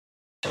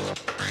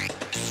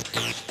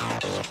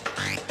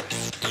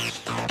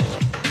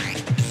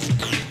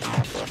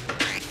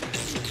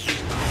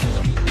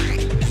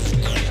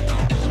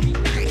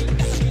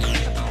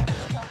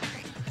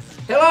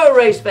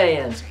race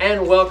fans,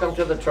 and welcome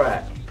to the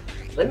track.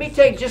 Let me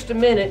take just a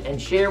minute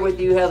and share with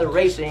you how the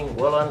racing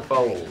will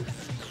unfold.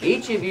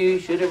 Each of you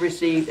should have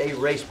received a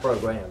race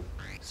program.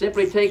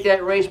 Simply take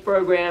that race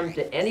program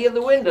to any of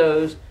the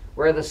windows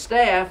where the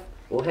staff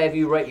will have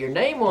you write your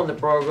name on the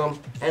program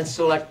and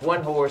select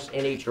one horse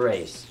in each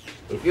race.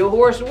 If your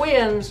horse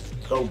wins,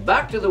 go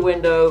back to the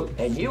window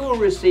and you will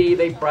receive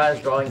a prize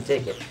drawing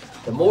ticket.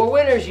 The more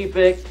winners you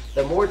pick,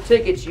 the more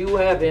tickets you will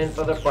have in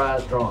for the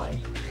prize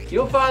drawing.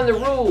 You'll find the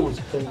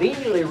rules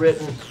conveniently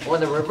written on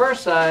the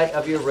reverse side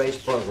of your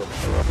race program.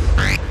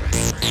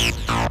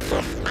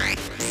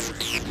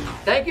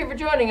 Thank you for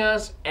joining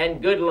us,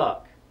 and good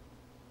luck.